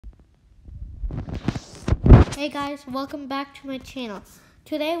Hey guys, welcome back to my channel.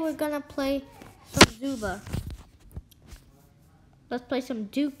 Today we're gonna play some Zuba. Let's play some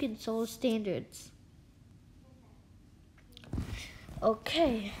Duke and Solo Standards.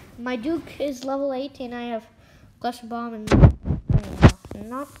 Okay, my Duke is level 8 and I have Cluster Bomb and,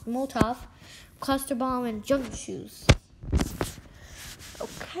 not Molotov, Cluster Bomb and Jump Shoes.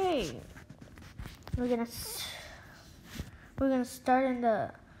 Okay, we're gonna start in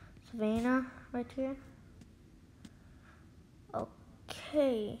the Savannah right here.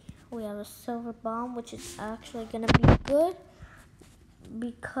 Okay, we have a Silver Bomb, which is actually gonna be good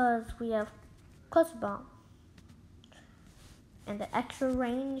because we have Cluster Bomb. And the extra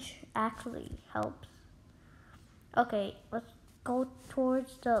range actually helps. Okay, let's go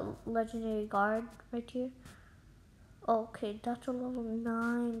towards the Legendary Guard right here. Okay, that's a level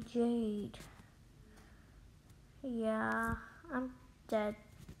 9 Jade. Yeah, I'm dead.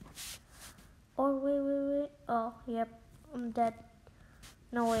 Oh, wait. Oh, yep, I'm dead.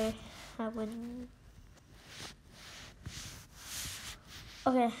 No way, I wouldn't.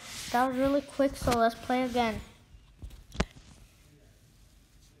 Okay, that was really quick, so let's play again.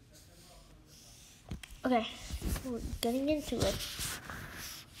 Okay, we're getting into it.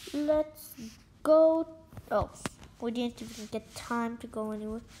 Let's go. Oh, we didn't even get time to go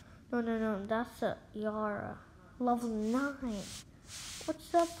anywhere. No, that's a Yara. Level 9.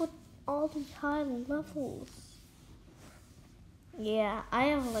 What's up with all these high levels? Yeah, I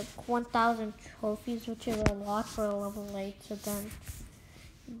have like 1,000 trophies, which is a lot for a level 8. So then,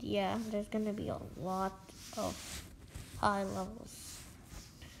 yeah, there's gonna be a lot of high levels.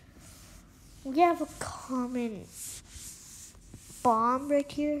 We have a common bomb right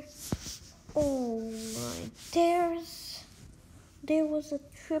here. Oh my, there was a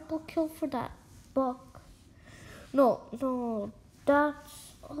triple kill for that buck. No,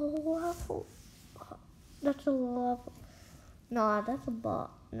 that's a level. That's a level. No, that's a bot.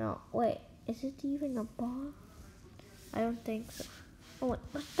 No, wait, is it even a bot? I don't think so. Oh wait,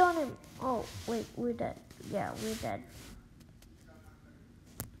 let's stun him. Oh wait, we're dead. Yeah, we're dead.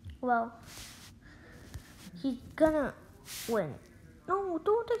 Well, he's gonna win. No,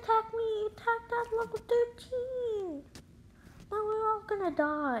 don't attack me. Attack that level 13. Now we're all gonna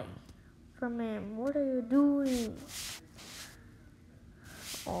die from him. What are you doing?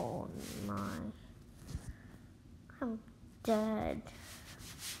 Oh my. I'm dead.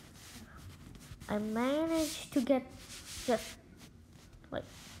 I managed to get just like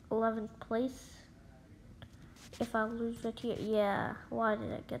 11th place. If I lose it here, yeah, why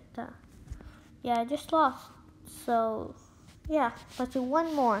did I get that? Yeah, I just lost. So, yeah, let's do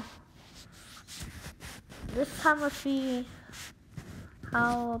one more. This time let's see.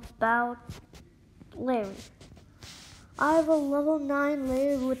 How about Larry? I have a level 9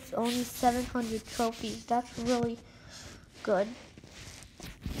 Larry with only 700 trophies. That's really good.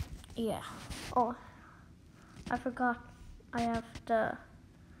 Yeah. Oh, I forgot. I have the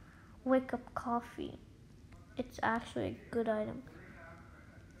Wake Up Coffee. It's actually a good item.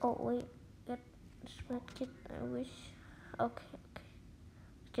 Oh, wait. Get this medkit, I wish. Okay.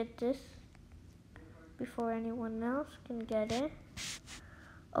 Get this before anyone else can get it.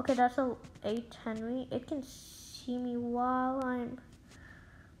 Okay, that's a 8 Henry. It can see me while I'm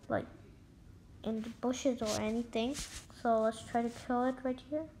like in the bushes or anything. So let's try to kill it right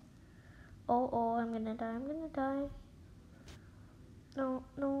here. Oh, I'm gonna die. No,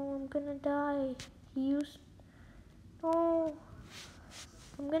 I'm gonna die. No,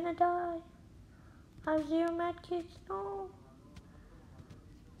 I'm gonna die. I have 0 medkits. No.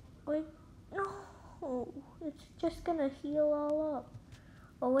 Wait, no. It's just gonna heal all up.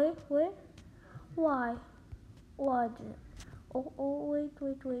 Oh, wait. Why? Why did it? Oh, wait.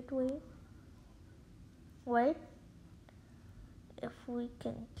 Wait. If we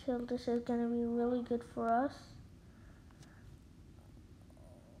can kill this, it's gonna be really good for us.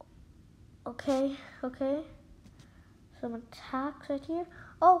 Okay. Some attacks right here.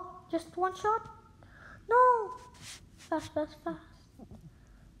 Oh, just one shot. No. Fast.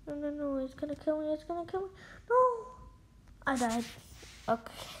 No, it's gonna kill me. No. I died.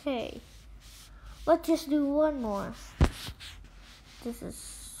 Okay. Let's just do one more. This is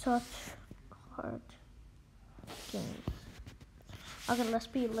such hard games. Okay, let's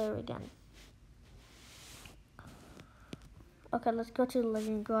be Larry again. Okay, let's go to the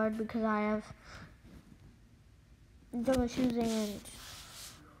Legend Guard because I have Jungle Shoes and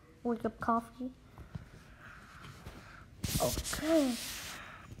Wake Up Coffee. Okay.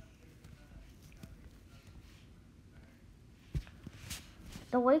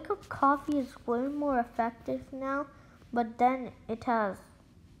 The Wake Up Coffee is way more effective now, but then it has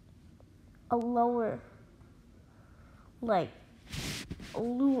a lower like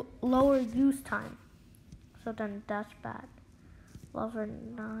lower use time. So then that's bad. Level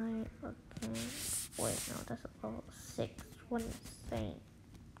 9, okay. Wait, no, that's a level 6. What insane.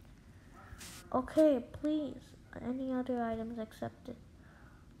 Okay, please. Any other items accepted.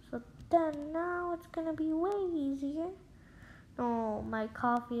 So then now it's gonna be way easier. No, my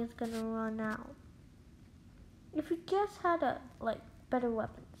coffee is gonna run out. If you just had better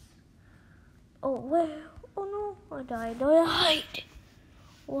weapons. Oh, where? Oh no, I died. I died.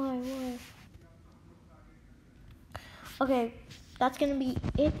 Why? Okay, that's gonna be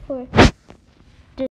it for